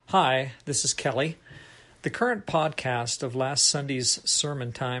Hi, this is Kelly. The current podcast of last Sunday's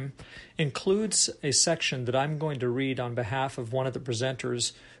sermon time includes a section that I'm going to read on behalf of one of the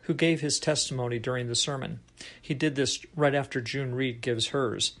presenters who gave his testimony during the sermon. He did this right after June Reed gives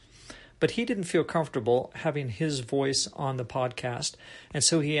hers. But he didn't feel comfortable having his voice on the podcast, and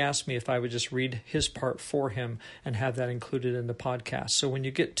so he asked me if I would just read his part for him and have that included in the podcast. So when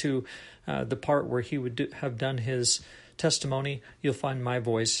you get to the part where he would have done his testimony, you'll find my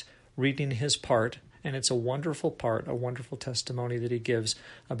voice reading his part, and it's a wonderful part, a wonderful testimony that he gives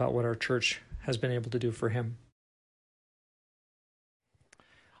about what our church has been able to do for him.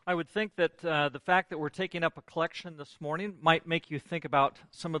 I would think that the fact that we're taking up a collection this morning might make you think about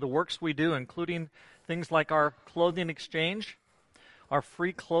some of the works we do, including things like our clothing exchange, our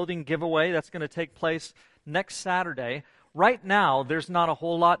free clothing giveaway that's going to take place next Saturday. Right now, there's not a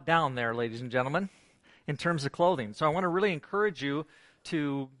whole lot down there, ladies and gentlemen, in terms of clothing. So I want to really encourage you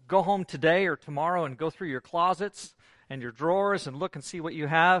to go home today or tomorrow and go through your closets and your drawers and look and see what you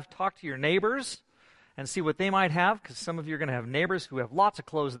have. Talk to your neighbors and see what they might have, because some of you are going to have neighbors who have lots of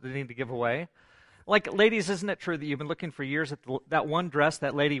clothes that they need to give away. Like, ladies, isn't it true that you've been looking for years at that one dress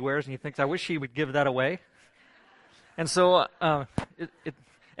that lady wears and you think, I wish she would give that away? And so, and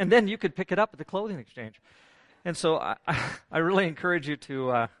then you could pick it up at the clothing exchange. And so I really encourage you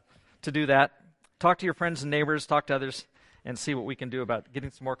to do that. Talk to your friends and neighbors, talk to others, and see what we can do about getting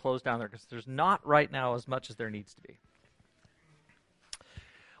some more clothes down there, because there's not right now as much as there needs to be.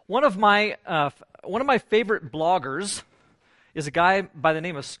 One of my favorite bloggers is a guy by the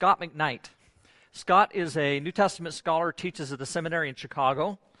name of Scot McKnight. Scott is a New Testament scholar, teaches at the seminary in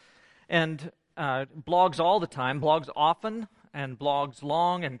Chicago, and blogs all the time, blogs often, and blogs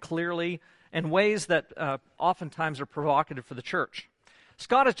long and clearly, in ways that oftentimes are provocative for the church.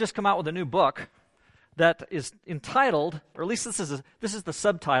 Scott has just come out with a new book that is entitled, or at least this is the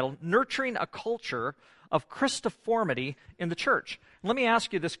subtitle, Nurturing a Culture of Christoformity in the Church. And let me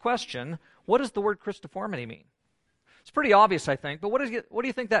ask you this question. What does the word Christoformity mean? It's pretty obvious, I think, but what do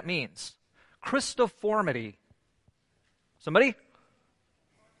you think that means? Christoformity. Somebody?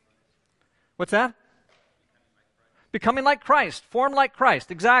 What's that? Becoming like Christ. Formed like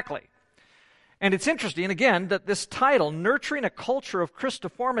Christ, exactly. And it's interesting, again, that this title, Nurturing a Culture of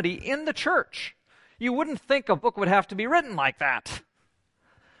Christoformity in the Church, you wouldn't think a book would have to be written like that.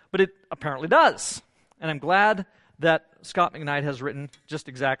 But it apparently does. And I'm glad that Scot McKnight has written just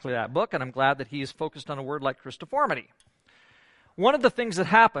exactly that book, and I'm glad that he is focused on a word like Christoformity. One of the things that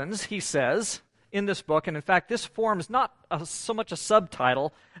happens, he says, in this book, and in fact this forms not so much a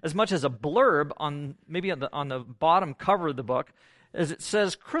subtitle as much as a blurb on the bottom cover of the book, as it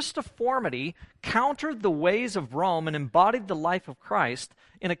says, Christoformity countered the ways of Rome and embodied the life of Christ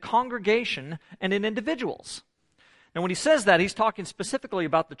in a congregation and in individuals. Now, when he says that, he's talking specifically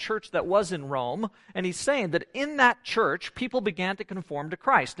about the church that was in Rome, and he's saying that in that church, people began to conform to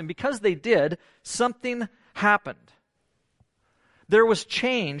Christ. And because they did, something happened. There was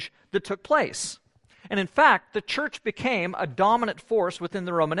change that took place. And in fact, the church became a dominant force within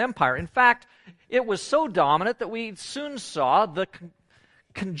the Roman Empire. In fact, it was so dominant that we soon saw the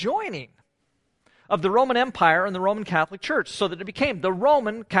conjoining of the Roman Empire and the Roman Catholic Church, so that it became the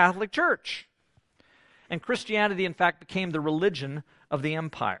Roman Catholic Church. And Christianity, in fact, became the religion of the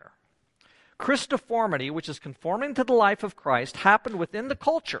empire. Christoformity, which is conforming to the life of Christ, happened within the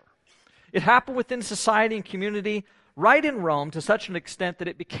culture. It happened within society and community, right in Rome, to such an extent that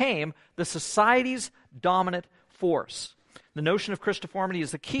it became the society's dominant force. The notion of Christoformity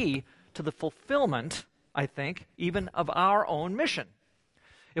is the key to the fulfillment, I think, even of our own mission.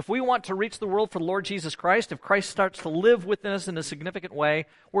 If we want to reach the world for the Lord Jesus Christ, if Christ starts to live within us in a significant way,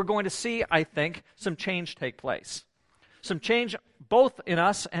 we're going to see, I think, some change take place. Some change both in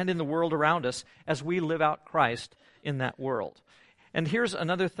us and in the world around us as we live out Christ in that world. And here's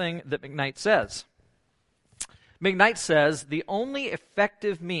another thing that McKnight says. McKnight says the only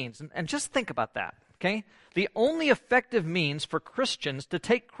effective means, and just think about that, okay? The only effective means for Christians to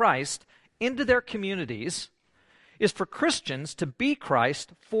take Christ into their communities is for Christians to be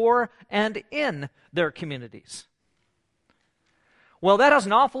Christ for and in their communities. Well, that has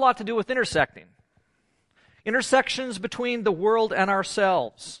an awful lot to do with intersecting. Intersections between the world and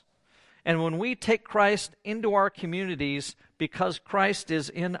ourselves. And when we take Christ into our communities because Christ is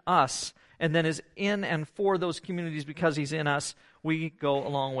in us, and then is in and for those communities because he's in us, we go a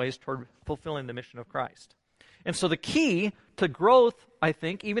long ways toward fulfilling the mission of Christ. And so the key to growth, I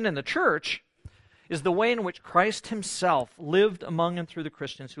think, even in the church, is the way in which Christ himself lived among and through the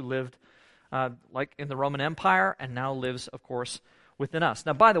Christians who lived like in the Roman Empire and now lives, of course, within us.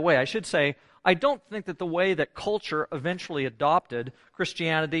 Now, by the way, I should say, I don't think that the way that culture eventually adopted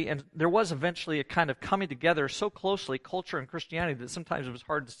Christianity, and there was eventually a kind of coming together so closely, culture and Christianity, that sometimes it was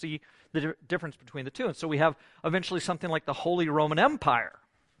hard to see the difference between the two. And so we have eventually something like the Holy Roman Empire,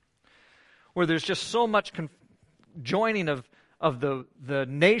 where there's just so much joining of the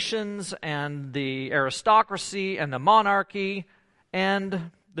nations and the aristocracy and the monarchy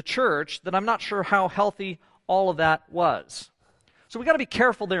and the church that I'm not sure how healthy all of that was. So we've got to be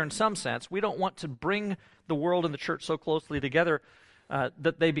careful there in some sense. We don't want to bring the world and the church so closely together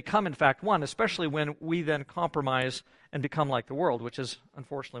that they become, in fact, one, especially when we then compromise and become like the world, which is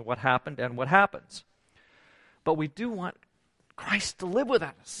unfortunately what happened and what happens. But we do want Christ to live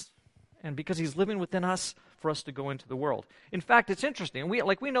within us, and because he's living within us, for us to go into the world. In fact, it's interesting.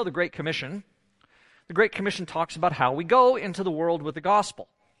 We know the Great Commission. The Great Commission talks about how we go into the world with the gospel.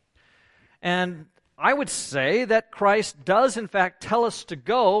 And I would say that Christ does, in fact, tell us to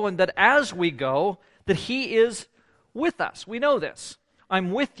go, and that as we go, that he is with us. We know this.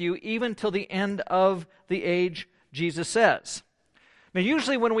 I'm with you even till the end of the age, Jesus says. Now,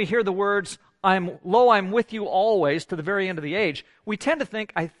 usually when we hear the words, I'm with you always to the very end of the age, we tend to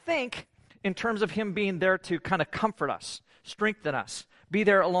think, in terms of him being there to kind of comfort us, strengthen us, be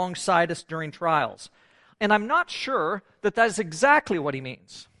there alongside us during trials. And I'm not sure that is exactly what he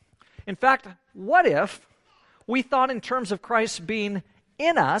means. In fact, what if we thought in terms of Christ being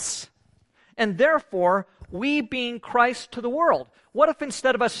in us, and therefore we being Christ to the world? What if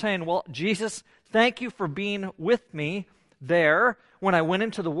instead of us saying, well, Jesus, thank you for being with me there when I went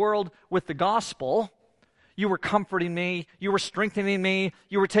into the world with the gospel, you were comforting me, you were strengthening me,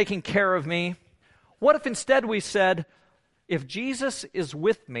 you were taking care of me. What if instead we said, if Jesus is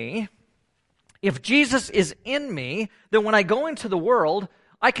with me, if Jesus is in me, then when I go into the world,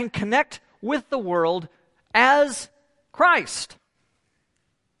 I can connect with the world as Christ.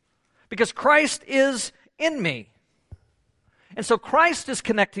 Because Christ is in me. And so Christ is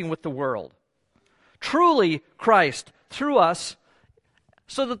connecting with the world. Truly Christ through us,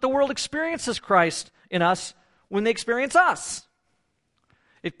 so that the world experiences Christ in us when they experience us.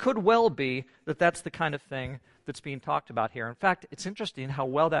 It could well be that that's the kind of thing that's being talked about here. In fact, it's interesting how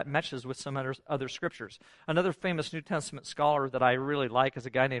well that meshes with some other scriptures. Another famous New Testament scholar that I really like is a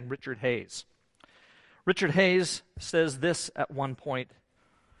guy named Richard Hayes. Richard Hayes says this at one point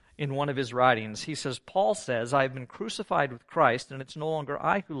in one of his writings. He says, Paul says, I have been crucified with Christ, and it's no longer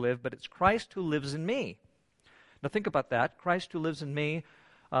I who live, but it's Christ who lives in me. Now think about that. Christ who lives in me.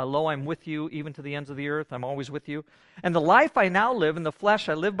 Lo, I'm with you even to the ends of the earth. I'm always with you. And the life I now live in the flesh,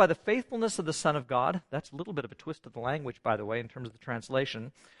 I live by the faithfulness of the Son of God. That's a little bit of a twist of the language, by the way, in terms of the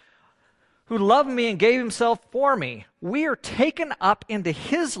translation. Who loved me and gave himself for me. We are taken up into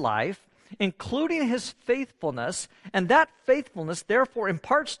his life, including his faithfulness, and that faithfulness therefore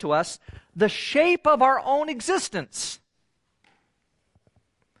imparts to us the shape of our own existence.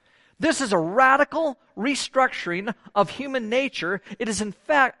 This is a radical restructuring of human nature. It is in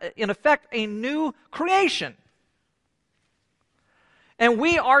effect a new creation. And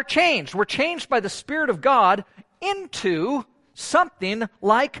we are changed. We're changed by the Spirit of God into something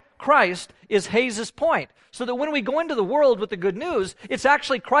like Christ, is Hayes' point. So that when we go into the world with the good news, it's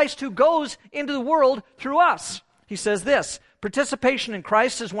actually Christ who goes into the world through us. He says this, participation in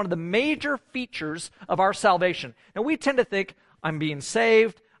Christ is one of the major features of our salvation. Now we tend to think, I'm being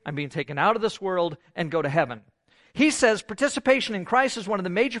saved, I'm being taken out of this world and go to heaven. He says participation in Christ is one of the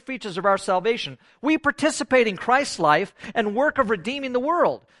major features of our salvation. We participate in Christ's life and work of redeeming the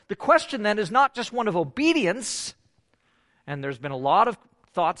world. The question then is not just one of obedience, and there's been a lot of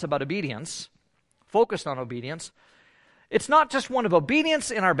thoughts about obedience, focused on obedience. It's not just one of obedience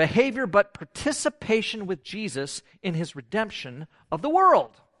in our behavior, but participation with Jesus in his redemption of the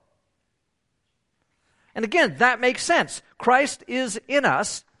world. And again, that makes sense. Christ is in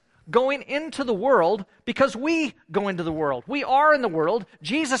us, going into the world because we go into the world. We are in the world.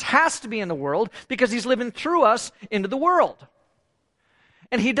 Jesus has to be in the world because he's living through us into the world.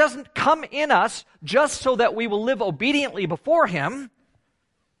 And he doesn't come in us just so that we will live obediently before him,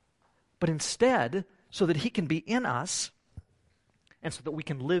 but instead so that he can be in us and so that we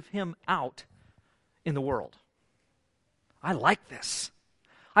can live him out in the world. I like this.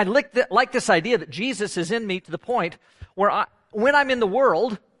 I like this idea that Jesus is in me to the point where when I'm in the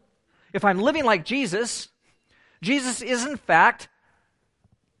world, if I'm living like Jesus, Jesus is in fact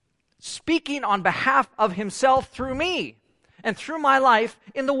speaking on behalf of himself through me and through my life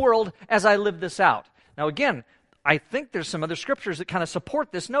in the world as I live this out. Now again, I think there's some other scriptures that kind of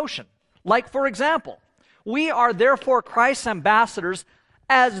support this notion. Like, for example, we are therefore Christ's ambassadors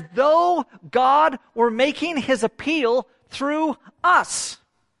as though God were making his appeal through us.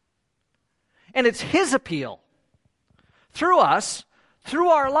 And it's his appeal. Through us, through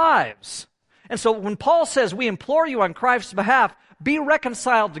our lives. And so when Paul says, we implore you on Christ's behalf, be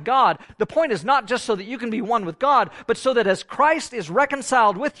reconciled to God, the point is not just so that you can be one with God, but so that as Christ is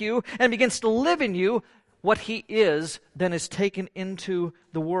reconciled with you and begins to live in you, what he is then is taken into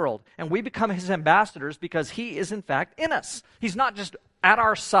the world. And we become his ambassadors because he is in fact in us. He's not just at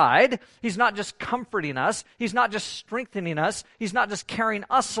our side. He's not just comforting us. He's not just strengthening us. He's not just carrying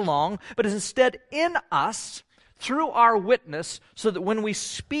us along, but is instead in us through our witness, so that when we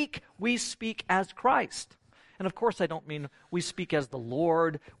speak as Christ. And of course, I don't mean we speak as the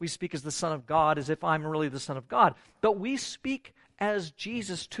Lord, we speak as the Son of God, as if I'm really the Son of God, but we speak as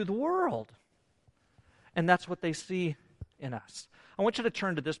Jesus to the world. And that's what they see in us. I want you to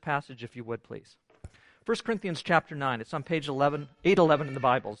turn to this passage, if you would, please. 1 Corinthians chapter 9. It's on page 811 in the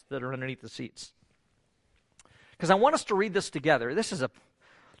Bibles that are underneath the seats. Because I want us to read this together. This is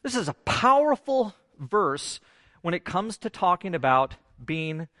a powerful verse when it comes to talking about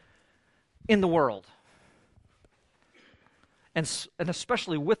being in the world. And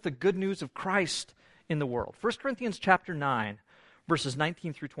especially with the good news of Christ in the world. 1 Corinthians chapter 9, verses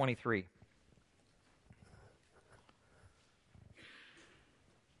 19 through 23.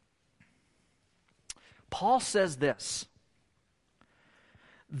 Paul says this,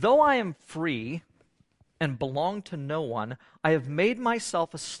 though I am free and belong to no one, I have made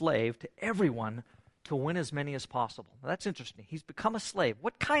myself a slave to everyone to win as many as possible. Now, that's interesting. He's become a slave.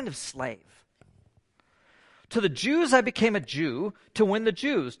 What kind of slave? To the Jews I became a Jew to win the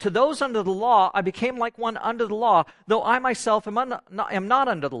Jews. To those under the law I became like one under the law, though I myself am not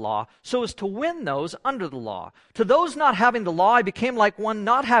under the law, so as to win those under the law. To those not having the law I became like one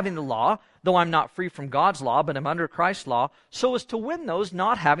not having the law, though I'm not free from God's law, but am under Christ's law, so as to win those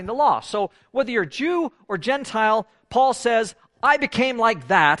not having the law. So whether you're Jew or Gentile, Paul says, I became like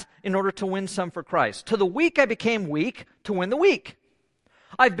that in order to win some for Christ. To the weak I became weak to win the weak.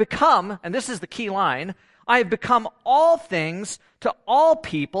 I've become, and this is the key line, I have become all things to all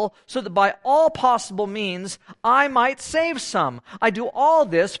people, so that by all possible means I might save some. I do all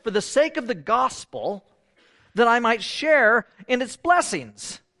this for the sake of the gospel, that I might share in its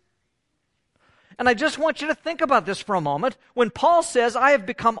blessings. And I just want you to think about this for a moment. When Paul says, I have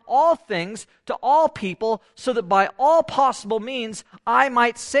become all things to all people, so that by all possible means I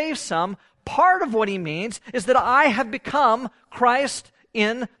might save some, part of what he means is that I have become Christ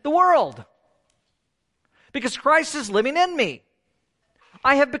in the world. Because Christ is living in me.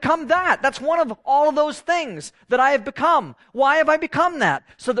 I have become that. That's one of all of those things that I have become. Why have I become that?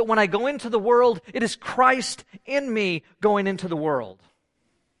 So that when I go into the world, it is Christ in me going into the world.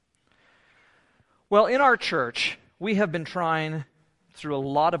 Well, in our church, we have been trying through a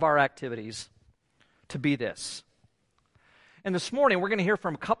lot of our activities to be this. And this morning, we're going to hear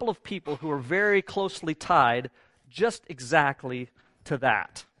from a couple of people who are very closely tied just exactly to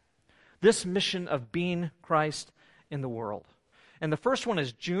that. This mission of being Christ in the world. And the first one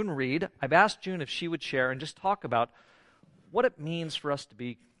is June Reed. I've asked June if she would share and just talk about what it means for us to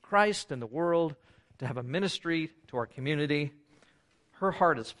be Christ in the world, to have a ministry to our community. Her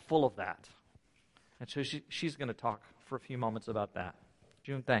heart is full of that. And so she's going to talk for a few moments about that.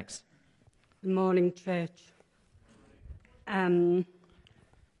 June, thanks. Good morning, church. Kelly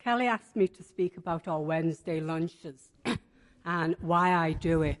asked me to speak about our Wednesday lunches and why I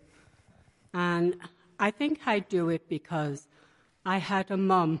do it. And I think I do it because I had a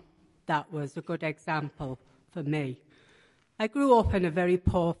mum that was a good example for me. I grew up in a very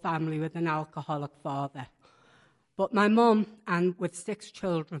poor family with an alcoholic father. But my mum, and with 6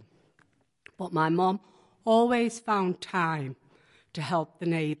 children, but my mum always found time to help the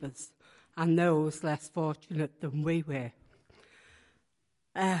neighbours and those less fortunate than we were.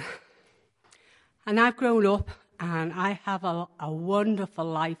 And I've grown up and I have a wonderful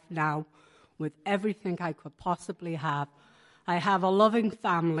life now with everything I could possibly have. I have a loving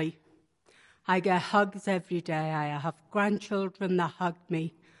family. I get hugs every day. I have grandchildren that hug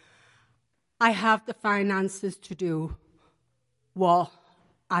me. I have the finances to do what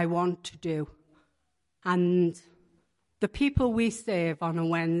I want to do. And the people we serve on a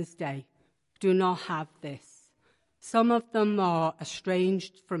Wednesday do not have this. Some of them are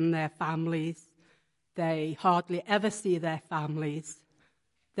estranged from their families. They hardly ever see their families.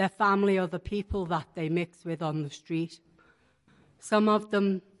 Their family are the people that they mix with on the street. Some of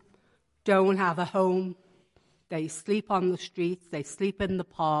them don't have a home. They sleep on the streets. They sleep in the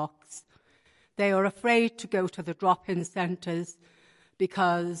parks. They are afraid to go to the drop-in centres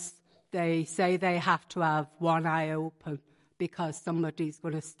because they say they have to have one eye open because somebody's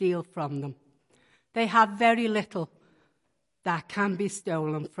going to steal from them. They have very little that can be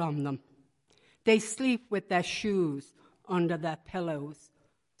stolen from them. They sleep with their shoes under their pillows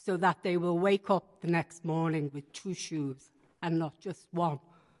so that they will wake up the next morning with 2 shoes and not just 1,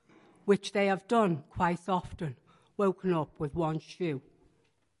 which they have done quite often, woken up with 1 shoe.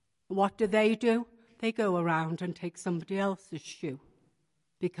 What do? They go around and take somebody else's shoe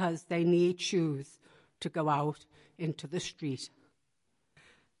because they need shoes to go out into the street.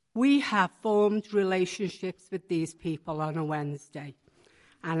 We have formed relationships with these people on a Wednesday,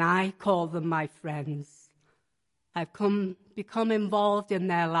 and I call them my friends. I've become involved in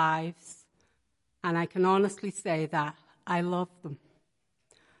their lives, and I can honestly say that I love them.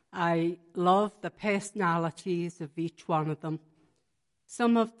 I love the personalities of each one of them.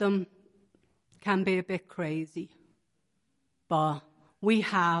 Some of them can be a bit crazy, but we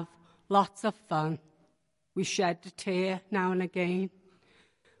have lots of fun. We shed a tear now and again.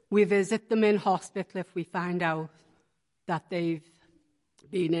 We visit them in hospital if we find out that they've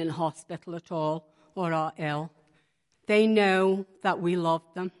been in hospital at all or are ill. They know that we love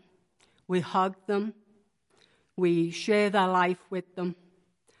them. We hug them. We share their life with them.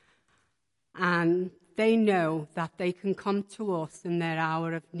 And they know that they can come to us in their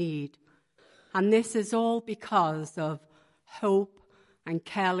hour of need. And this is all because of Hope and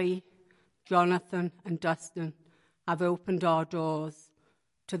Kelly, Jonathan and Dustin have opened our doors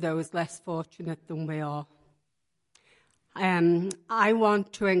to those less fortunate than we are. I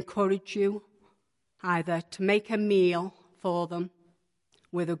want to encourage you either to make a meal for them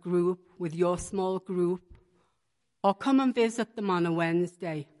with a group, with your small group, or come and visit them on a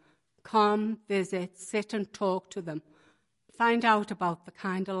Wednesday. Come, visit, sit and talk to them. Find out about the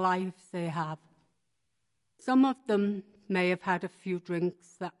kind of lives they have. Some of them may have had a few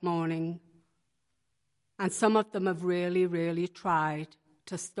drinks that morning, and some of them have really, really tried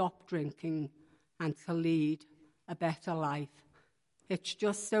to stop drinking and to lead a better life. It's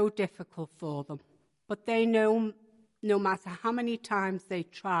just so difficult for them. But they know no matter how many times they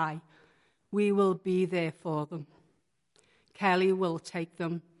try, we will be there for them. Kelly will take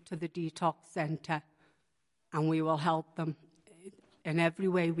them to the detox centre, and we will help them in every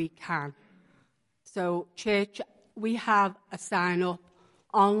way we can. So, church, we have a sign-up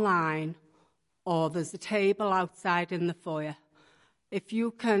online, or there's a table outside in the foyer. If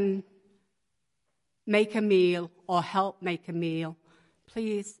you can make a meal or help make a meal,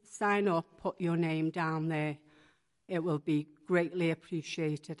 please sign up, put your name down there. It will be greatly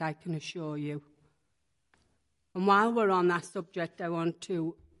appreciated, I can assure you. And while we're on that subject, I want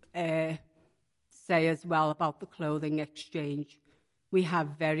to say as well about the clothing exchange. We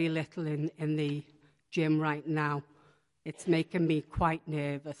have very little in the gym right now. It's making me quite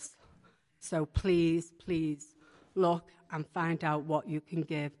nervous. So please, please look and find out what you can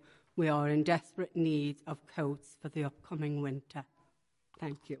give. We are in desperate need of coats for the upcoming winter.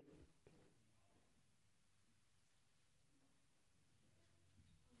 Thank you.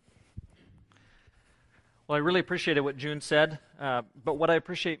 Well, I really appreciated what June said, but what I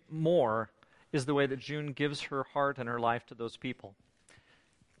appreciate more is the way that June gives her heart and her life to those people.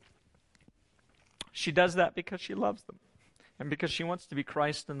 She does that because she loves them and because she wants to be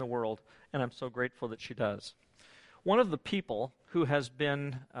Christ in the world, and I'm so grateful that she does. One of the people who has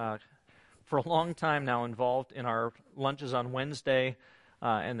been, for a long time now, involved in our lunches on Wednesday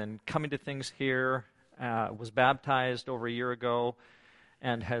and then coming to things here, was baptized over a year ago,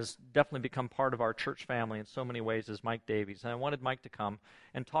 and has definitely become part of our church family in so many ways is Mike Davies. And I wanted Mike to come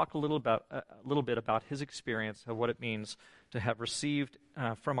and talk a little bit about his experience of what it means to have received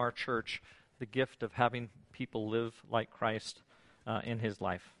from our church the gift of having people live like Christ in his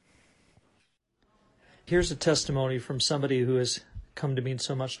life. Here's a testimony from somebody who has come to mean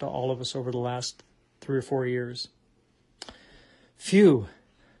so much to all of us over the last 3 or 4 years. Phew,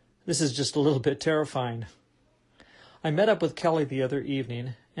 this is just a little bit terrifying. I met up with Kelly the other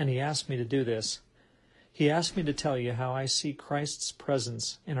evening, and he asked me to do this. He asked me to tell you how I see Christ's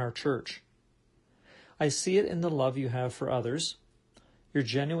presence in our church. I see it in the love you have for others, your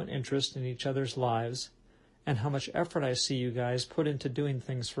genuine interest in each other's lives, and how much effort I see you guys put into doing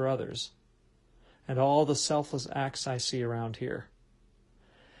things for others, and all the selfless acts I see around here.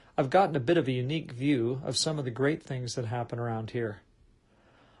 I've gotten a bit of a unique view of some of the great things that happen around here.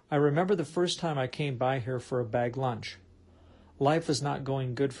 I remember the first time I came by here for a bag lunch. Life was not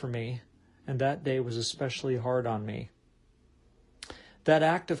going good for me, and that day was especially hard on me. That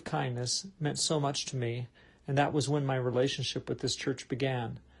act of kindness meant so much to me, and that was when my relationship with this church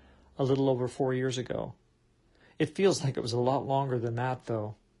began, a little over 4 years ago. It feels like it was a lot longer than that,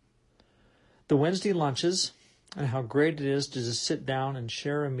 though. The Wednesday lunches, and how great it is to just sit down and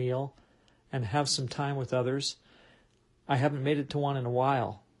share a meal and have some time with others, I haven't made it to one in a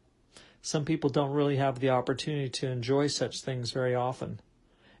while. Some people don't really have the opportunity to enjoy such things very often,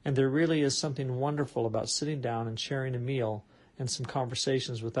 and there really is something wonderful about sitting down and sharing a meal and some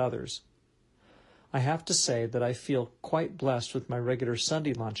conversations with others. I have to say that I feel quite blessed with my regular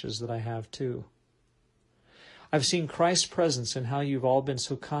Sunday lunches that I have too. I've seen Christ's presence in how you've all been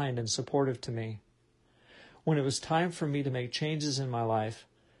so kind and supportive to me. When it was time for me to make changes in my life,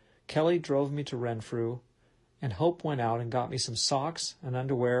 Kelly drove me to Renfrew, and Hope went out and got me some socks and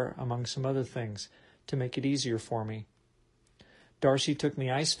underwear, among some other things, to make it easier for me. Darcy took me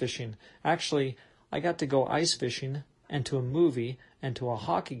ice fishing. Actually, I got to go ice fishing and to a movie and to a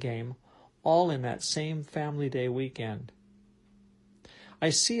hockey game, all in that same Family Day weekend. I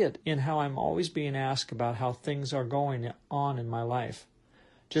see it in how I'm always being asked about how things are going on in my life,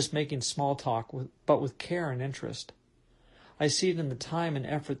 just making small talk, but with care and interest. I see it in the time and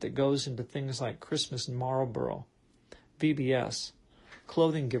effort that goes into things like Christmas in Marlborough, VBS,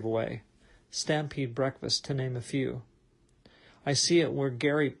 clothing giveaway, Stampede breakfast, to name a few. I see it where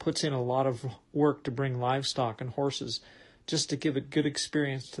Gary puts in a lot of work to bring livestock and horses just to give a good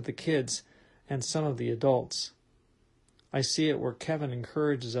experience to the kids and some of the adults. I see it where Kevin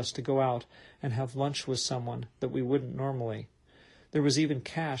encourages us to go out and have lunch with someone that we wouldn't normally. There was even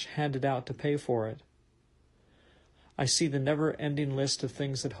cash handed out to pay for it. I see the never-ending list of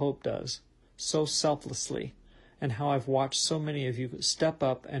things that Hope does, so selflessly, and how I've watched so many of you step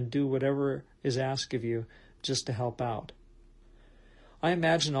up and do whatever is asked of you just to help out. I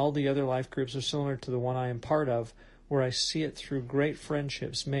imagine all the other life groups are similar to the one I am part of, where I see it through great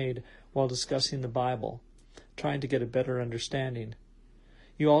friendships made while discussing the Bible, trying to get a better understanding.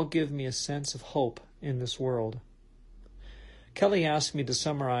 You all give me a sense of hope in this world. Kelly asked me to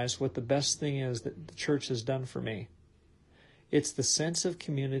summarize what the best thing is that the church has done for me. It's the sense of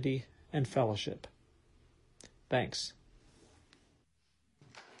community and fellowship. Thanks.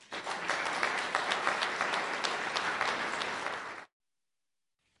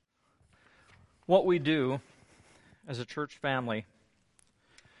 What we do as a church family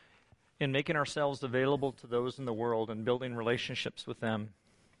in making ourselves available to those in the world and building relationships with them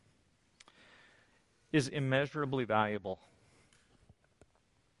is immeasurably valuable.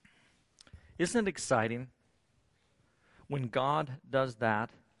 Isn't it exciting when God does that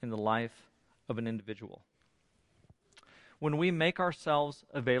in the life of an individual? When we make ourselves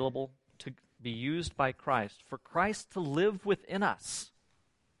available to be used by Christ, for Christ to live within us,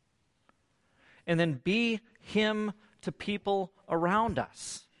 and then be Him to people around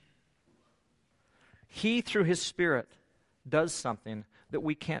us. He, through His Spirit, does something that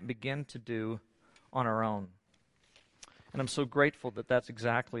we can't begin to do on our own. And I'm so grateful that that's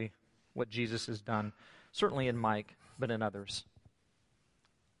exactly what Jesus has done, certainly in Mike, but in others.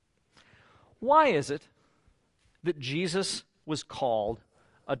 Why is it that Jesus was called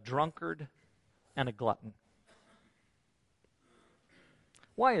a drunkard and a glutton?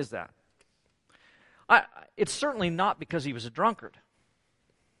 Why is that? It's certainly not because he was a drunkard.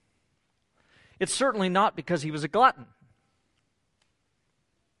 It's certainly not because he was a glutton.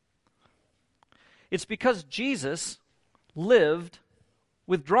 It's because Jesus lived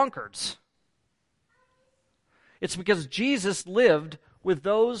with drunkards. It's because Jesus lived with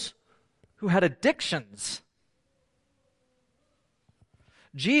those who had addictions.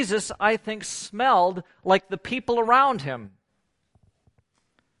 Jesus, I think, smelled like the people around him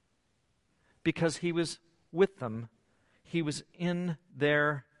because he was with them. He was in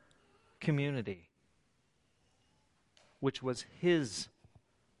their community, which was his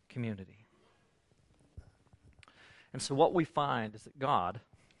community. And so what we find is that God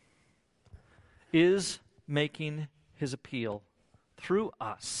is making his appeal through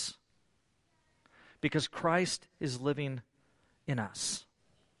us because Christ is living in us.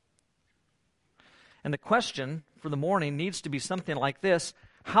 And the question for the morning needs to be something like this: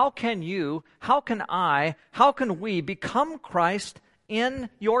 how can you, how can I, how can we become Christ in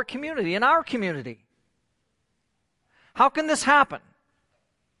your community, in our community? How can this happen?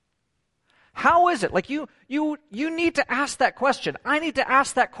 How is it? Like you need to ask that question. I need to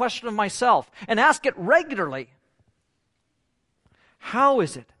ask that question of myself and ask it regularly. How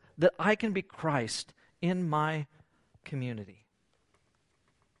is it that I can be Christ in my community?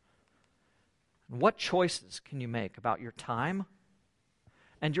 What choices can you make about your time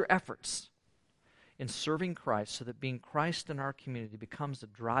and your efforts in serving Christ so that being Christ in our community becomes a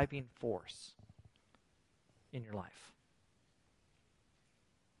driving force in your life?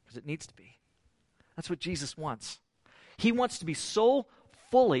 Because it needs to be. That's what Jesus wants. He wants to be so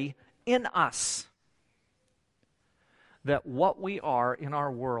fully in us that what we are in our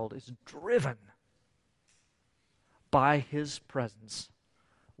world is driven by His presence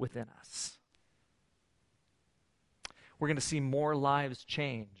within us. We're going to see more lives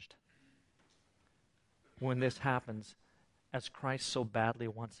changed when this happens, as Christ so badly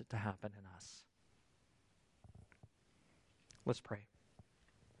wants it to happen in us. Let's pray.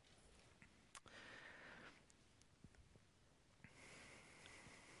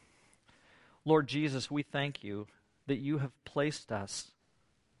 Lord Jesus, we thank you that you have placed us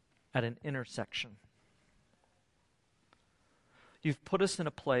at an intersection. You've put us in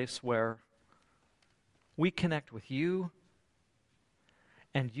a place where we connect with you,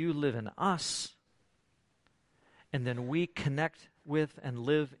 and you live in us, and then we connect with and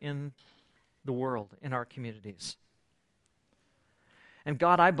live in the world, in our communities. And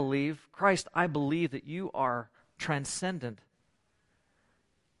God, I believe, Christ, I believe that you are transcendent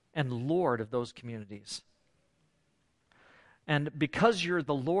and Lord of those communities. And because you're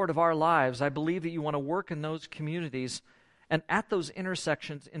the Lord of our lives, I believe that you want to work in those communities and at those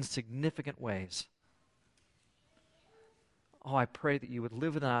intersections in significant ways. Oh, I pray that you would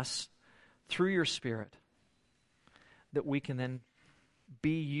live in us through your Spirit, that we can then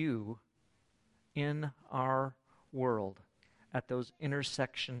be you in our world at those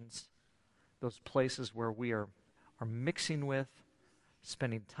intersections, those places where we are mixing with,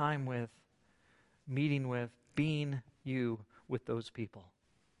 spending time with, meeting with, being you with those people.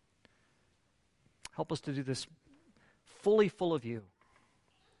 Help us to do this fully full of you.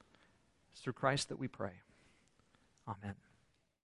 It's through Christ that we pray. Amen.